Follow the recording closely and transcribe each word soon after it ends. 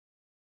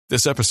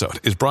This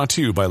episode is brought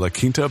to you by La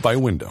Quinta by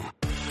Wyndham.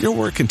 Your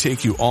work can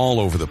take you all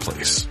over the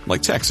place,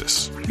 like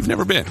Texas. You've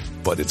never been,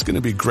 but it's going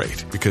to be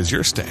great because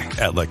you're staying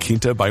at La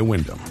Quinta by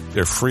Wyndham.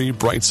 Their free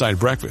Bright Side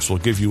breakfast will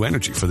give you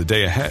energy for the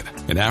day ahead.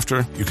 And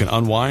after, you can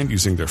unwind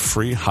using their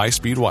free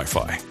high-speed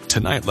Wi-Fi.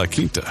 Tonight, La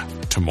Quinta.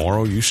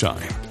 Tomorrow, you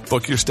shine.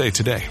 Book your stay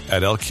today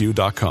at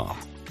LQ.com.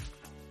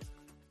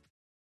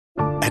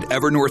 At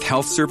Evernorth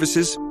Health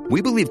Services,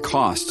 we believe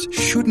costs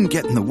shouldn't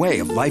get in the way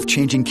of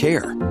life-changing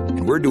care,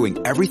 and we're doing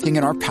everything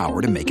in our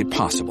power to make it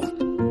possible.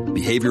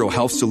 Behavioral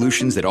health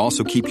solutions that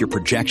also keep your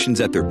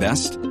projections at their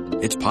best?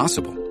 It's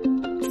possible.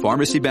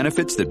 Pharmacy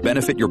benefits that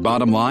benefit your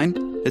bottom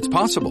line? It's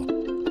possible.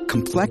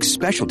 Complex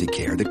specialty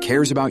care that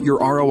cares about your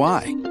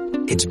ROI?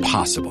 It's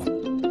possible.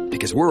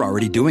 Because we're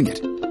already doing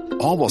it.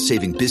 All while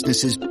saving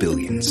businesses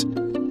billions.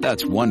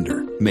 That's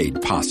Wonder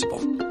made possible.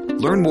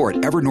 Learn more at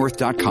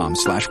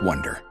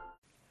evernorth.com/wonder.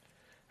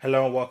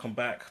 Hello and welcome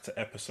back to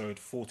episode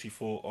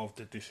 44 of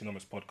the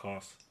Dysonomist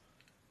podcast.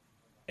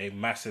 A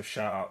massive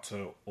shout out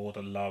to all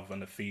the love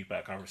and the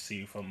feedback I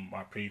received from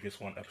my previous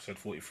one, episode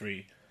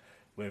 43,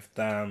 with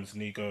Dams,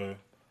 Nigo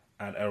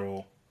and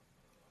Errol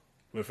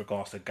with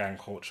regards to gang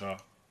culture.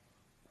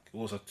 It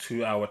was a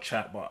 2-hour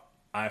chat, but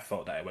I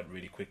felt that it went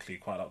really quickly.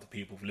 Quite a lot of the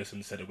people who've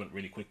listened said it went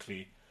really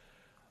quickly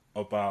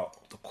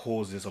about the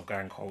causes of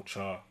gang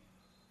culture,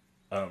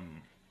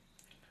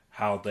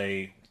 how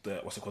the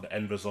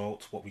end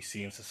result, what we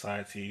see in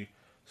society,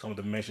 some of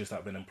the measures that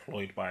have been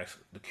employed by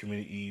the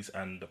communities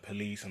and the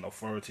police and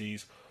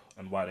authorities,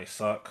 and why they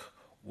suck,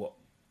 what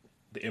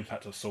the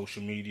impact of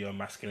social media,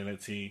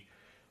 masculinity,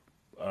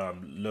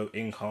 low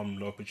income,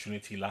 low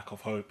opportunity, lack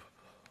of hope,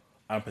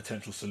 and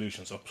potential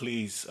solutions. So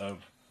please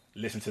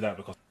listen to that,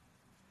 because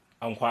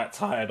I'm quite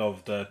tired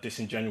of the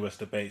disingenuous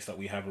debates that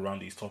we have around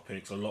these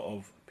topics. A lot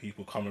of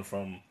people coming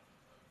from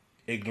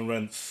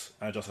ignorance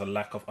and just a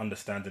lack of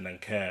understanding and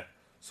care.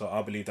 So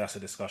I believe that's a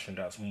discussion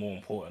that's more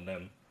important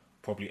than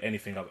probably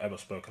anything I've ever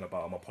spoken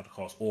about on my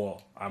podcast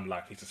or I'm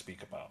likely to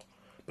speak about.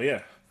 But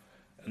yeah,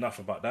 enough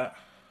about that.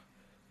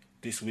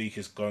 This week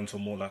is going to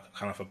more like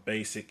kind of a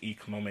basic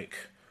economic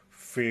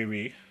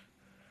theory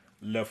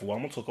level. I'm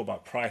going to talk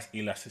about price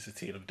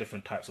elasticity of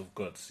different types of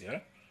goods,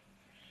 yeah?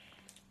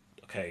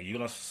 Okay, you're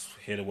going to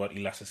hear the word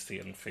elasticity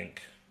and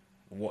think,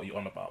 what are you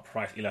on about?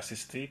 Price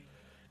elasticity?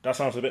 That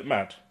sounds a bit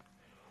mad.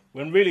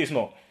 When really it's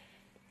not.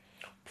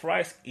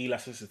 Price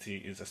elasticity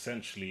is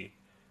essentially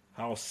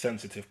how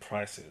sensitive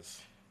price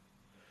is.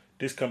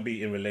 This can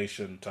be in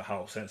relation to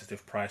how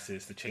sensitive price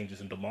is to changes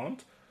in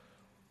demand,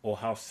 or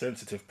how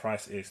sensitive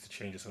price is to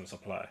changes in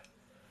supply.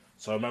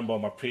 So I remember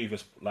on my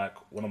previous,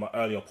 one of my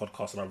earlier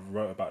podcasts, and I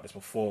wrote about this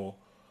before,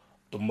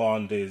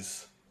 demand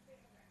is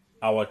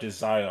our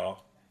desire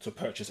to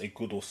purchase a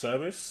good or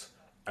service,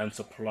 and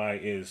supply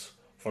is,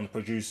 from the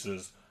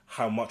producers,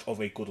 how much of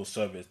a good or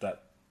service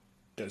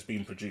that's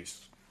being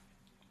produced.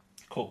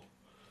 Cool.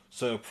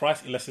 So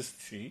price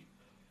elasticity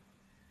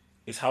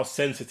is how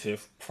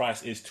sensitive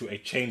price is to a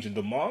change in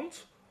demand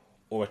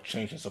or a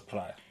change in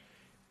supply.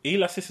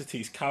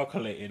 Elasticity is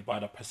calculated by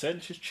the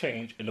percentage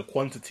change in the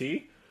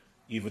quantity,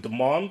 either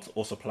demand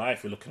or supply.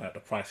 If you're looking at the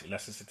price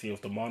elasticity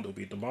of demand, it will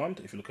be demand.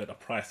 If you look at the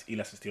price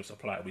elasticity of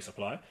supply, it will be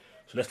supply.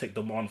 So let's take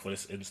demand for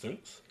this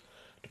instance.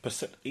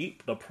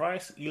 The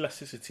price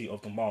elasticity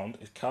of demand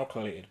is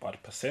calculated by the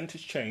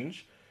percentage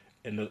change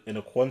in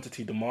the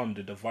quantity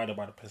demanded divided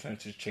by the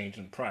percentage change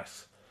in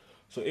price.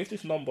 So if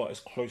this number is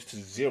close to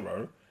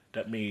 0,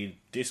 that means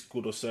this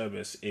good or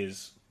service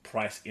is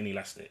price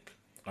inelastic.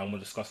 I'm going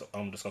to discuss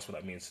what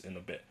that means in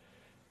a bit.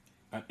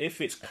 And if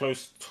it's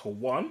close to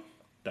 1,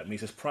 that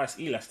means it's price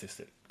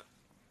elastic.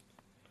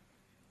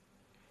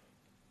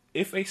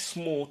 If a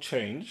small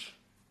change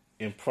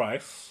in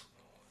price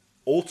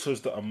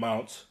alters the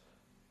amount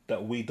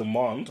that we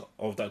demand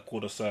of that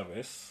good or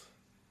service,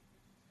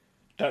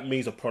 that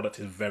means a product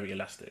is very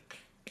elastic.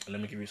 Let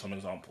me give you some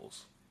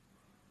examples.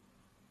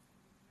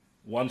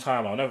 One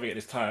time, I'll never forget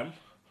this time,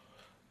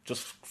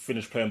 just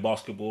finished playing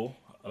basketball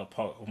at the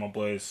park with my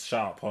boys.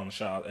 Shout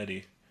out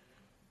Eddie.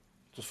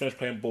 Just finished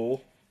playing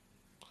ball.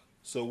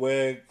 I told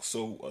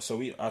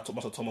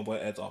my boy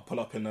Ed, I'll pull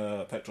up in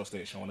a petrol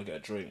station, I want to get a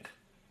drink.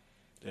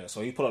 Yeah,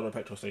 so he pulled up at the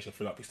petrol station,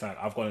 fill up his tank.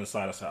 I've gone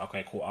inside, I said,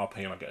 okay, cool, I'll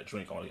pay and I'll get a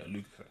drink, I want to get a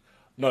Luke.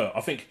 No, I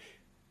think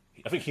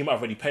he might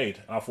have already paid.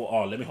 And I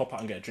thought, let me hop out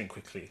and get a drink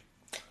quickly.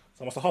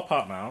 So I must hop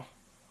out now.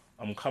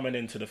 I'm coming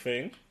into the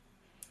thing.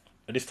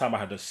 At this time I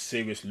had a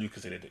serious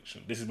Lucozade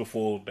addiction. This is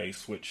before they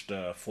switched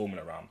the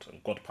formula around,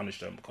 and God punished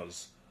them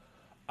because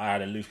I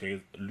had a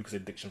Lucozade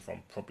addiction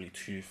from probably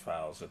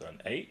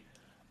 2008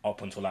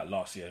 up until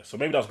last year. So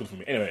maybe that was good for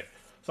me. Anyway,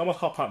 so I must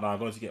hop out now. I'm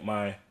going to get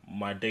my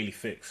daily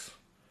fix.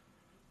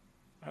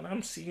 And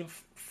I'm seeing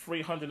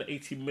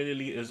 380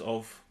 millilitres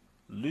of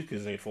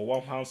Lucozade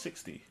for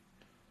 £1.60.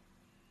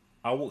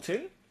 I walked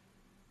in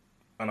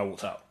and I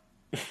walked out.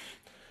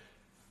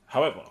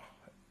 However,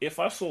 if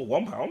I saw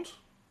 £1,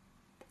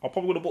 I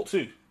probably would have bought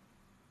 2.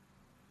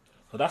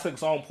 So that's an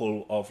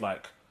example of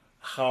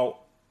how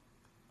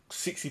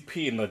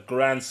 60p in the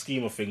grand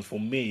scheme of things for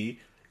me,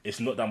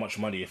 it's not that much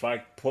money. If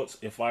I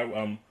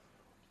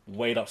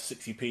weighed up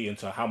 60p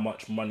into how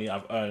much money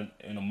I've earned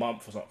in a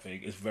month or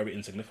something is very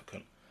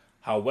insignificant.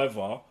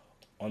 However,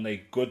 on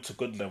a good to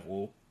good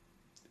level,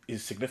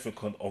 is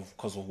significant of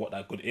because of what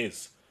that good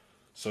is.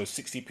 So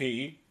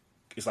 60p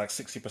is like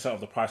 60% of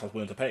the price I was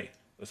willing to pay.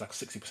 It's like a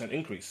 60%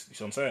 increase. You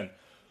see what I'm saying?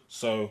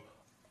 So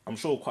I'm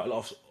sure quite a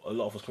lot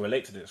of us can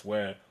relate to this,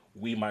 where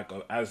we might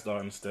go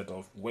Asda instead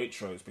of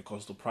Waitrose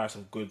because the price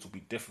of goods will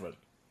be different.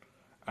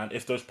 And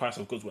if those price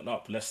of goods went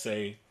up, let's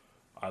say,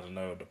 I don't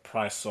know, the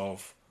price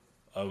of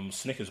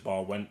Snickers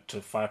bar went to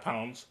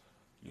 £5,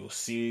 you'll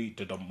see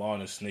the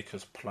demand of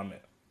Snickers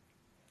plummet.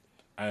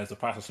 And as the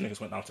price of Snickers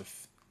went down to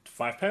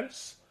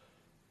 5p,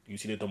 you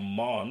see the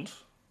demand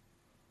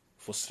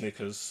for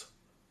Snickers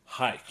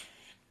hike.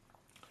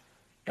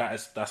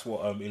 That's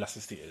what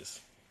elasticity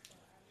is.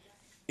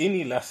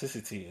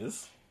 Inelasticity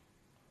is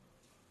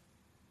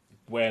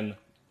when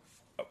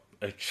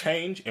a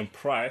change in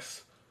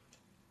price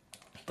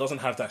doesn't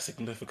have that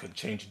significant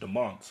change in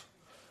demand.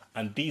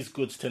 And these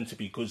goods tend to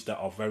be goods that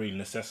are very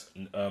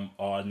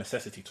are a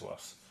necessity to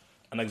us.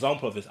 An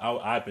example of this,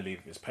 I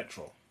believe, is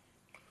petrol.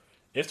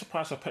 If the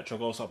price of petrol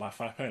goes up by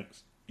 5p,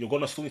 you're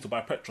going to still need to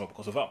buy petrol,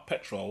 because without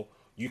petrol,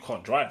 you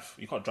can't drive.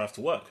 You can't drive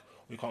to work.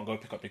 You can't go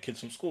pick up your kids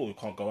from school. You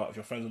can't go out with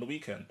your friends on the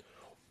weekend.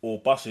 Or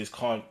buses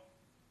can't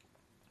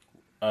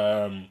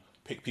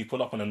pick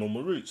people up on their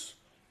normal routes.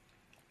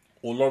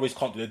 Or lorries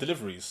can't do their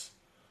deliveries.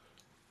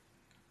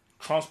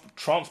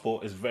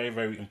 Transport is very,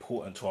 very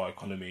important to our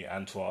economy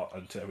and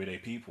to everyday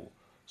people.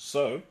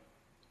 So,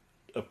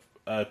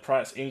 a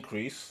price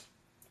increase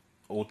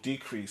or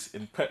decrease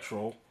in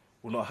petrol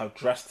will not have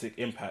drastic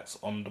impacts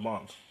on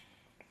demand.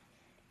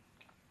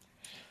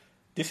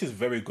 This is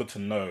very good to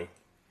know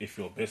if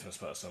you're a business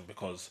person,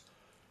 because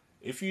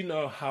if you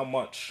know how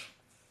much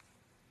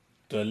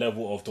the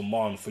level of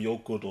demand for your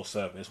good or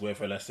service,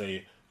 whether, let's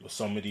say, you're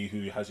somebody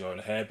who has your own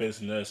hair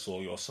business,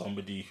 or you're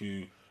somebody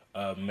who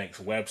makes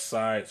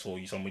websites, or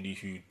you're somebody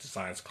who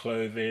designs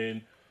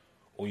clothing,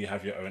 or you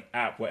have your own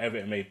app, whatever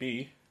it may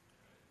be,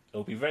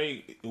 it'll be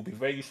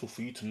very useful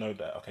for you to know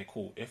that, okay,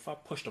 cool, if I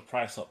push the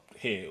price up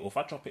here, or if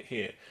I drop it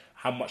here,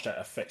 how much that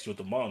affects your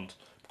demand,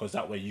 because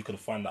that way you can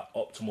find that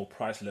optimal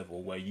price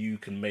level where you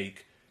can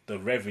make the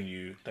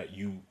revenue that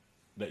you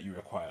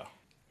require.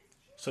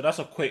 So that's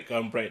a quick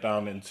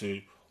breakdown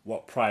into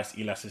what price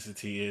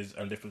elasticity is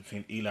and the difference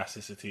between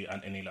elasticity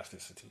and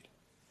inelasticity.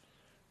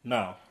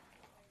 Now,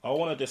 I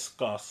want to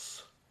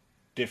discuss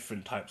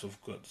different types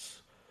of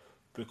goods,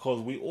 because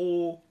we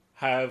all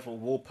have, or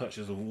all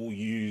purchased, or all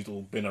used,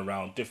 or been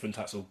around different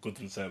types of goods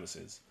and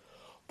services,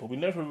 but we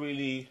never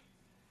really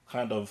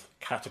kind of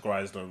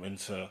categorize them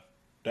into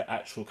their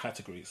actual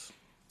categories.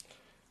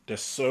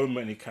 There's so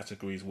many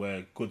categories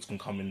where goods and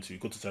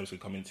services can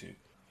come into.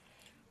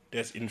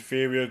 There's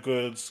inferior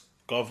goods,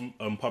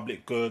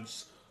 public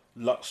goods,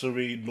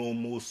 luxury,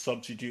 normal,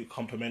 substitute,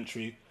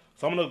 complementary.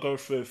 So I'm going to go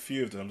through a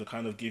few of them to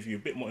kind of give you a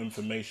bit more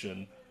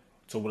information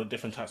to what the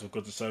different types of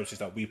goods and services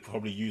that we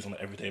probably use on an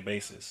everyday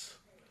basis.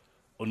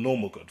 A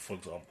normal good, for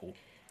example.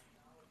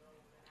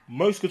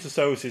 Most goods and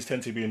services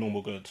tend to be a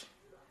normal good.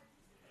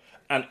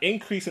 An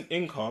increase in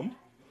income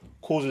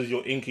causes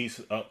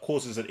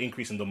an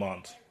increase in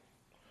demand.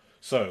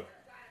 So,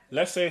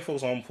 let's say, for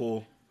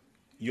example,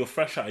 you're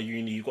fresh out of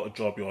uni, you've got a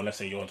job, let's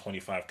say you're on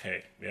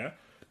 25k, yeah?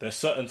 There's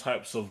certain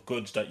types of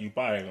goods that you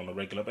buy on a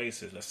regular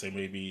basis. Let's say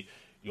maybe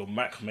your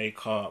MAC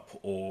makeup,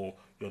 or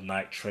your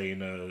Nike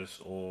trainers,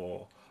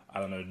 or, I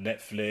don't know,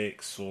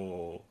 Netflix,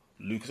 or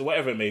Lucas, or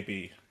whatever it may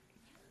be.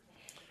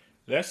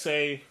 Let's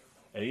say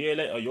a year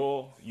later,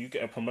 you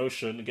get a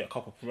promotion, you get a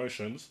couple of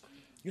promotions,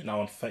 you're now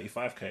on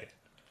 35k.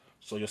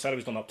 So your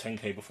salary's gone up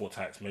 10k before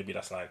tax. Maybe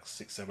that's like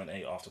 6, 7,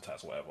 8 after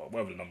tax,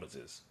 whatever the numbers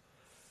is.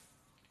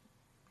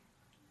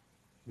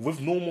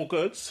 With normal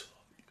goods,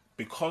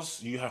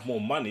 because you have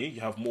more money, you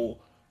have more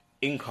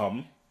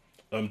income,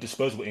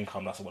 disposable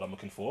income, that's what I'm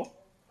looking for,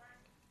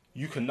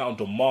 you can now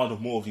demand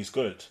more of these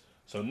goods.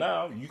 So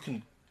now you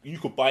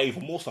could buy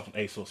even more stuff on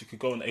ASOS. You could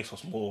go on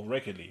ASOS more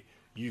regularly.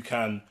 You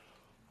can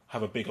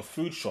have a bigger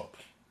food shop.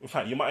 In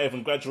fact, you might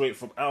even graduate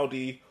from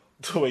Aldi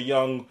to a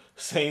young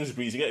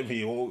Sainsbury's, you get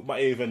me? Or you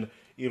might even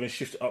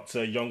shift it up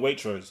to a young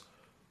Waitrose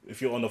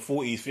if you're on the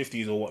 40s,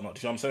 50s or whatnot.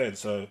 Do you know what I'm saying?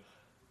 So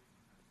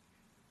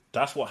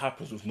that's what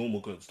happens with normal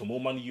goods. The more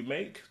money you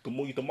make, the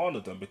more you demand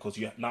of them, because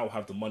you now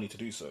have the money to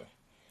do so.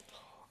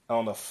 And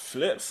on the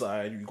flip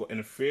side, you've got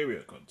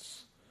inferior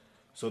goods.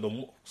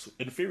 So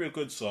inferior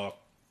goods are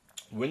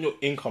when your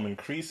income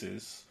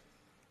increases,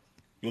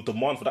 your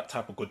demand for that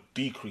type of good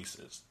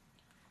decreases.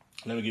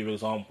 Let me give you an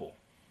example.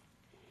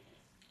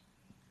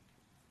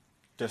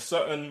 There's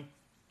certain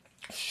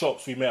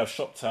shops we may have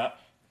shopped at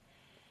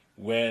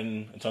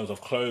in terms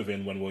of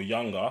clothing, when we were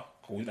younger,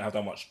 we didn't have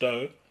that much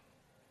dough.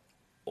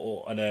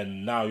 And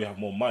then now you have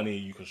more money,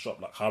 you can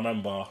shop. Like, I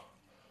remember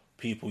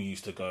people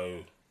used to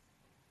go,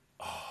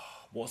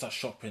 what was that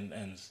shopping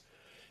ends?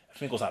 I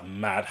think it was like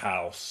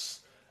Madhouse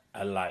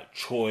and like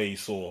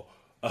Choice, or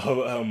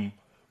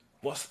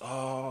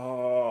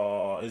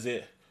is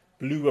it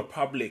Blue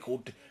Republic,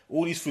 or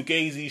all these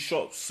Fugazi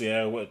shops,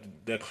 yeah, where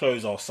their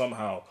clothes are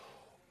somehow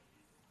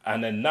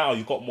And then now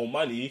you've got more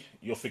money,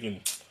 you're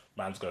thinking,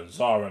 man's going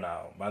Zara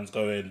now, man's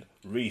going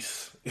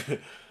Reese,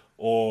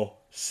 or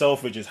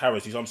Selfridges,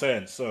 Harris, you know what I'm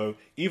saying? So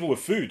even with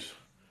food,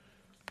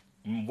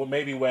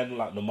 maybe when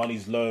like the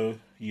money's low,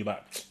 you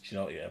might,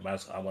 yeah,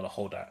 man's, I want to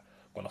hold that.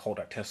 I want to hold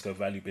that Tesco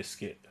value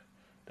biscuit,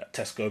 that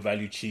Tesco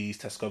value cheese,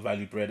 Tesco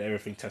value bread,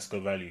 everything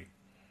Tesco value.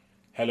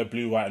 Hella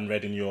blue, white, and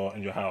red in your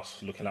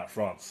house, looking at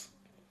France.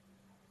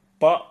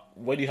 But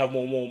when you have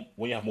when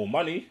you have more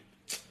money,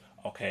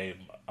 okay,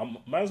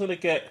 man's gonna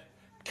get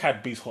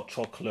Cadbury's hot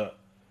chocolate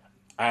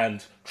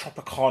and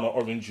Tropicana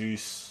orange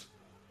juice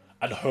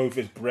and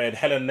Hovis bread,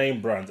 hella name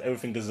brands,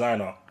 everything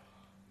designer.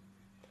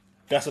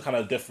 That's the kind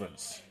of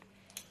difference.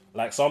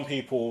 Like some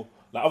people,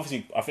 like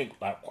obviously, I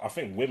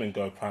think women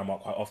go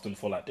Primark quite often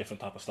for like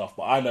different type of stuff.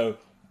 But I know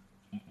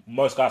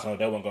most guys know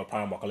they won't go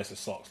Primark unless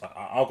it's socks. Like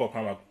I'll go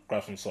Primark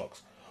grab some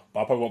socks,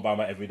 but I probably won't buy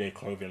my everyday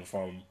clothing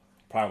from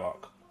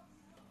Primark.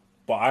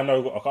 But I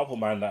know a couple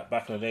man that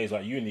back in the days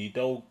like uni,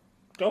 they'll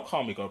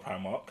calmly go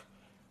Primark.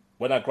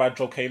 When that grad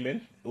job came in,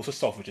 it was a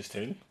Selfridges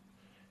thing.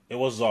 It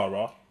was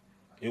Zara.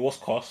 It was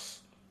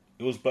COS.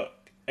 It was but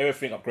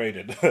everything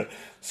upgraded.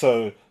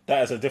 So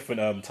that is a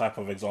different type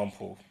of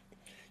example.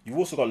 You've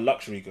also got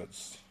luxury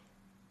goods.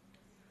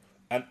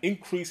 An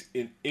increase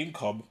in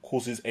income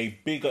causes a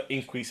bigger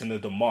increase in the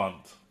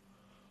demand.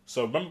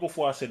 So remember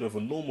before I said with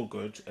a normal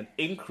good, an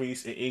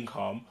increase in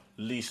income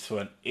leads to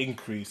an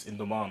increase in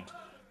demand.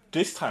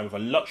 This time with a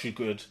luxury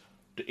good,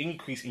 the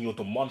increase in your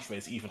demand for it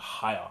is even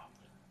higher.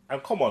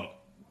 And come on,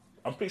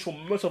 I'm pretty sure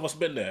most of us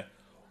been there.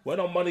 When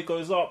our money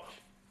goes up,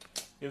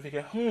 you're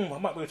thinking, I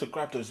might be able to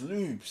grab those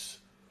lubes,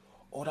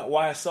 or that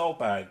YSL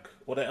bag,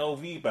 or the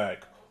LV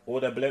bag,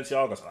 or the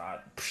Balenciagas.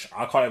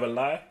 I can't even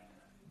lie.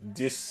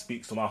 This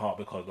speaks to my heart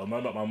because the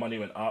moment my money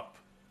went up,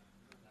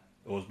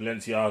 it was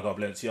Balenciaga,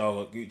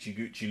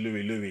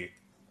 Gucci, Louis.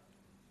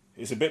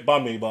 It's a bit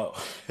bummy, but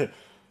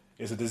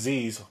it's a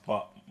disease.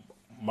 But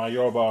my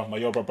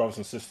Yoruba brothers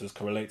and sisters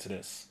can relate to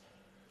this.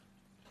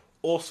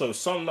 Also,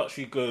 some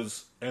luxury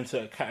goods enter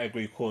a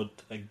category called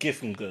a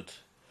gift good.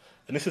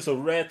 And this is a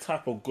rare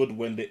type of good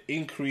when the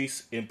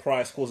increase in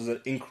price causes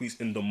an increase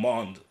in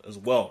demand as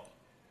well.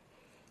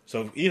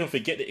 So even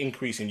forget the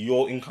increase in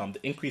your income,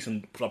 the increase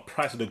in the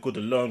price of the good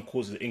alone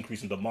causes an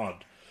increase in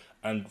demand.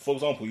 And for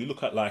example, you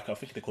look at like, I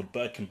think they're called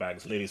Birkin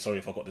bags. Lady, sorry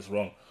if I got this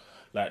wrong.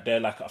 Like they're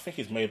like, I think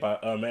it's made by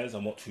Hermes.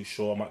 I'm not too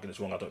sure. I might get this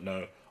wrong. I don't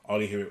know. I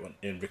only hear it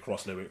in Rick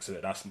Ross lyrics.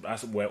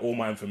 That's where all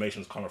my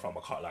information is coming from.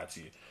 I can't lie to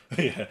you.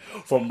 Yeah,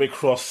 from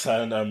Rick Ross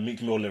and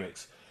Meek Mill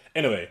lyrics.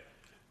 Anyway,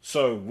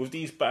 so with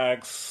these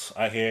bags,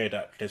 I hear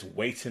that there's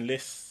waiting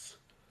lists.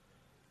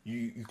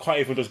 You can't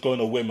even just go on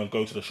a whim and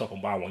go to the shop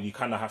and buy one. You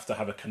kind of have to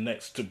have a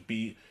connect to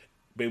be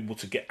able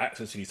to get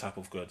access to these type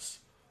of goods.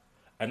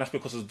 And that's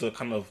because of the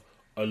kind of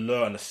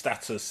allure and the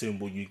status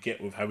symbol you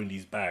get with having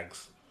these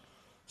bags.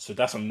 So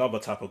that's another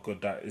type of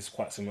good that is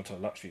quite similar to a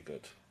luxury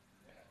good.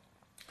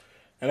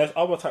 And there's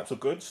other types of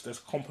goods. There's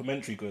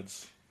complementary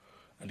goods.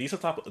 And these are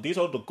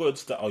the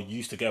goods that are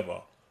used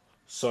together.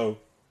 So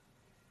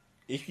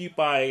if you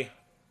buy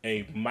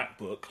a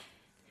MacBook,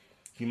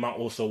 you might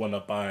also want to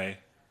buy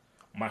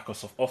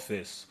Microsoft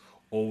Office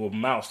or a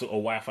mouse or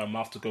Wi-Fi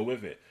mouse to go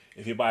with it.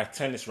 If you buy a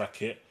tennis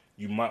racket,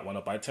 you might want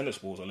to buy tennis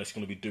balls unless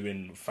you're going to be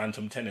doing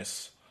phantom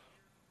tennis,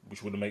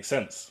 which wouldn't make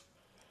sense.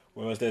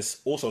 Whereas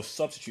there's also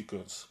substitute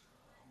goods,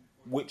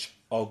 which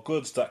are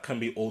goods that can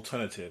be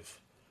alternative.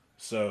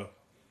 So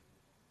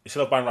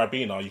instead of buying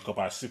Ribena, you could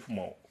buy a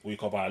Supermalt, or you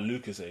could buy a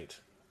Lucozade,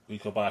 or you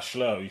could buy a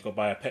Schlo, you could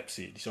buy a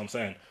Pepsi. You see what I'm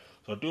saying?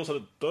 So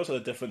those are the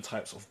different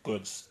types of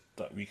goods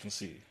that we can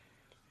see.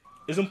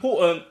 It's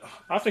important.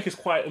 I think it's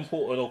quite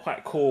important or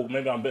quite cool.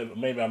 Maybe I'm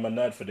a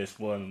nerd for this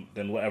one.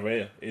 Then whatever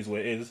it is,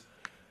 what it is.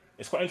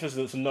 It's quite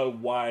interesting to know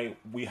why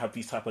we have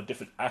these type of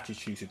different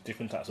attitudes with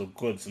different types of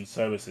goods and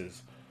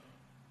services.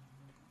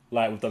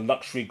 Like with the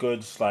luxury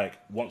goods, like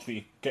once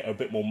we get a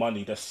bit more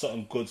money, there's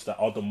certain goods that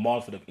our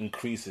demand for them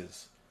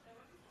increases.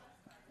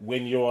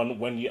 When you had,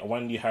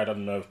 I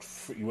don't know,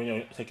 when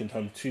you're taking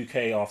home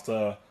 2K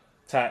after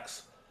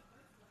tax,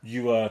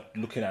 you were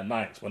looking at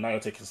Nikes, but now you're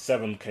taking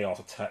 7K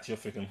after tax. You're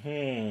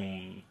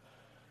thinking,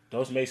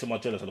 those Mason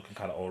Margielas are looking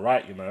kind of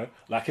alright, you know.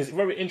 Like it's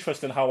very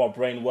interesting how our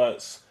brain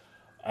works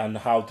and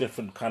how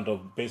different kind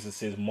of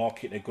businesses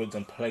market their goods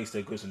and place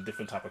their goods in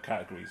different type of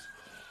categories.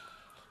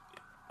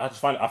 I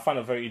find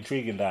it very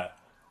intriguing that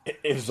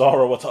if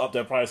Zara were to up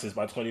their prices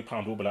by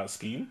 £20, we'll be like,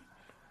 scheme.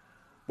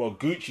 Well,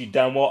 Gucci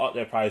damn well up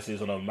their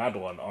prices on a mad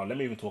one. Oh, let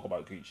me even talk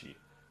about Gucci.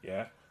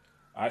 Yeah,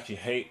 I actually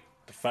hate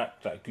the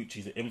fact that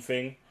Gucci's an in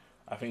thing.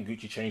 I think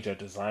Gucci changed their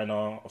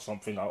designer or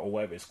something, or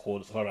whatever it's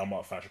called. Sorry, I'm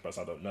not a fashion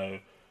person, I don't know.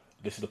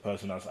 This is the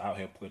person that's out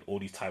here putting all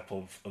these type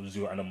of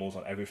zoo animals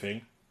on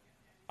everything.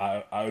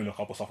 I own a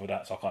couple stuff with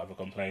that, so I can't ever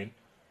complain.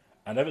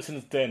 And ever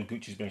since then,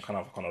 Gucci's been kind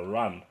of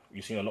run.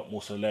 You've seen a lot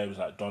more celebs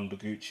like Don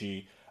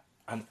Gucci,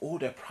 and all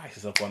their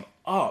prices have gone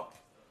up.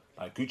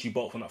 Like Gucci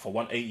bought them for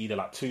 180, they're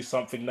like 2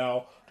 something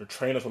now. The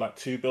trainers were like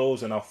 2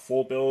 bills, and now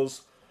 4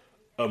 bills.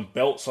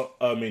 Hats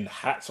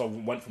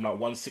went from like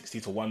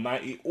 160 to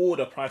 190. All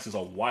the prices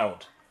are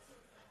wild.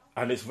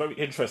 And it's very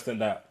interesting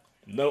that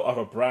no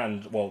other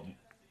brand, well,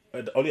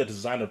 only a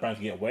designer brand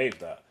can get away with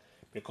that.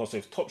 Because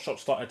if Topshop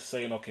started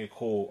saying, okay,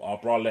 cool, our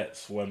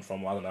bralettes went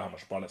from, I don't know how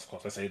much bralettes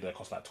cost, let's say they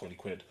cost like 20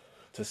 quid,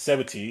 to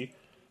 70,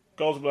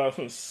 girls will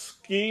be like,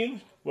 skiing,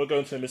 we're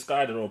going to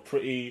Misguided or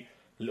Pretty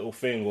Little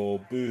Thing or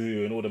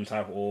Boohoo and all them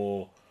type,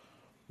 or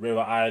River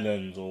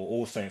Islands or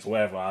All Saints,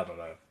 wherever, I don't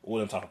know, all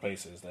them type of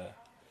places there.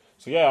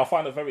 So yeah, I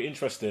find it very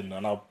interesting,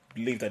 and I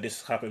believe that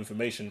this type of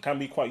information can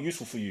be quite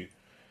useful for you.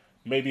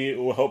 Maybe it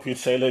will help you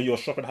tailor your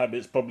shopping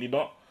habits, probably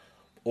not.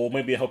 Or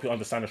maybe help you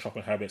understand your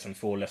shopping habits and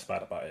feel less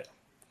bad about it.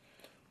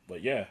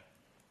 But yeah,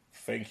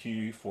 thank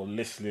you for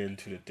listening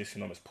to the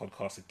Dysonomics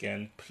podcast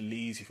again.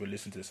 Please, if you're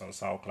listening to this on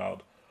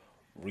SoundCloud,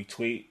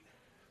 retweet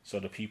so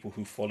the people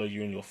who follow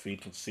you in your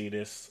feed can see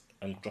this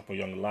and drop a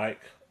young like.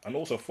 And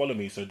also follow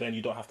me so then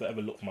you don't have to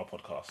ever look for my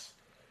podcast.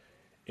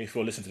 If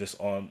you're listening to this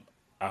on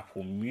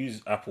Apple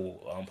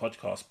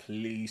Podcasts,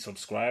 please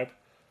subscribe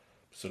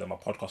so that my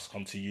podcasts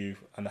come to you.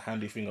 And the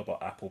handy thing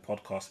about Apple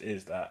Podcasts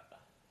is that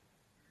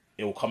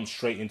it will come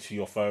straight into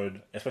your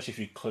phone, especially if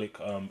you click,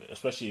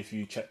 especially if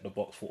you check the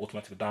box for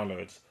automatic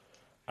downloads.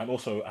 And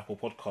also Apple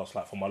Podcasts,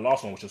 like for my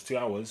last one, which was 2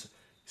 hours,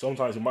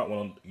 sometimes you might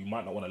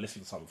not want to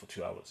listen to something for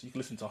 2 hours. You can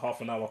listen to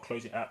half an hour,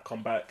 close your app,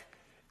 come back,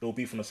 it will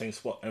be from the same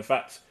spot. In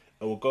fact,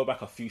 it will go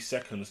back a few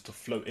seconds to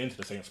float into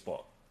the same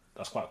spot.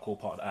 That's quite a cool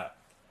part of the app.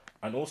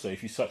 And also,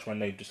 if you search my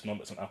name,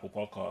 Dysonomics, on Apple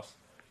Podcasts,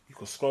 you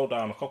can scroll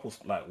down a couple,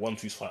 like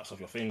 1-2 swipes of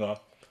your finger,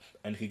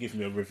 and you can give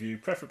me a review,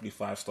 preferably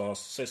 5 stars,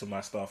 say some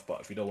nice stuff,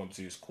 but if you don't want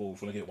to, it's cool.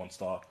 If you want to get 1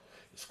 star,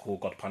 it's cool,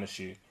 God punish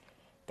you.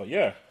 But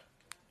yeah,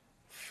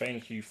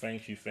 thank you for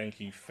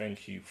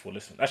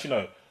listening. Actually,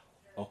 no,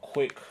 a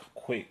quick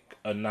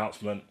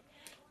announcement.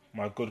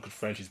 My good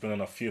friend, she's been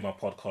on a few of my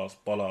podcasts,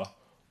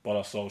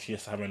 Bola Soul.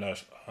 She's having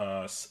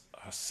her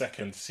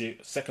second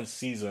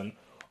season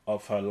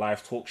of her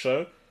live talk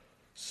show.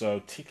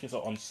 So tickets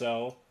are on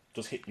sale.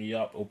 Just hit me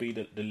up. It'll be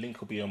the link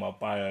will be in my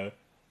bio.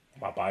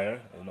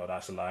 No,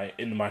 that's a lie.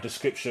 In my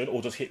description,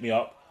 or just hit me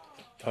up.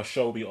 Her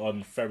show will be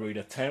on February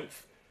the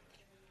 10th.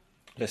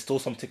 There's still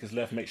some tickets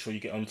left. Make sure you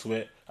get onto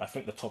it. I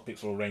think the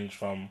topics will range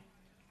from,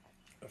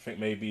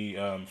 maybe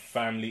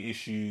family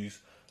issues,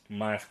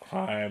 knife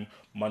crime,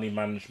 money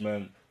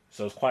management.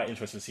 So it's quite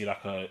interesting to see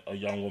like a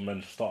young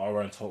woman start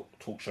her own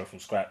talk show from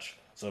scratch.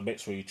 So make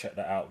sure you check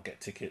that out. Get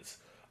tickets.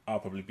 I'll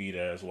probably be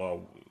there as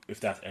well. If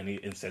that's any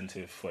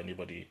incentive for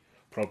anybody,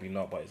 probably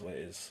not, but it's what it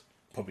is.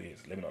 Probably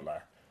is. Let me not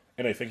lie.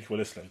 Anyway, thank you for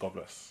listening. God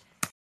bless.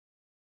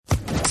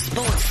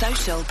 Sports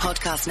Social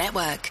Podcast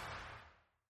Network.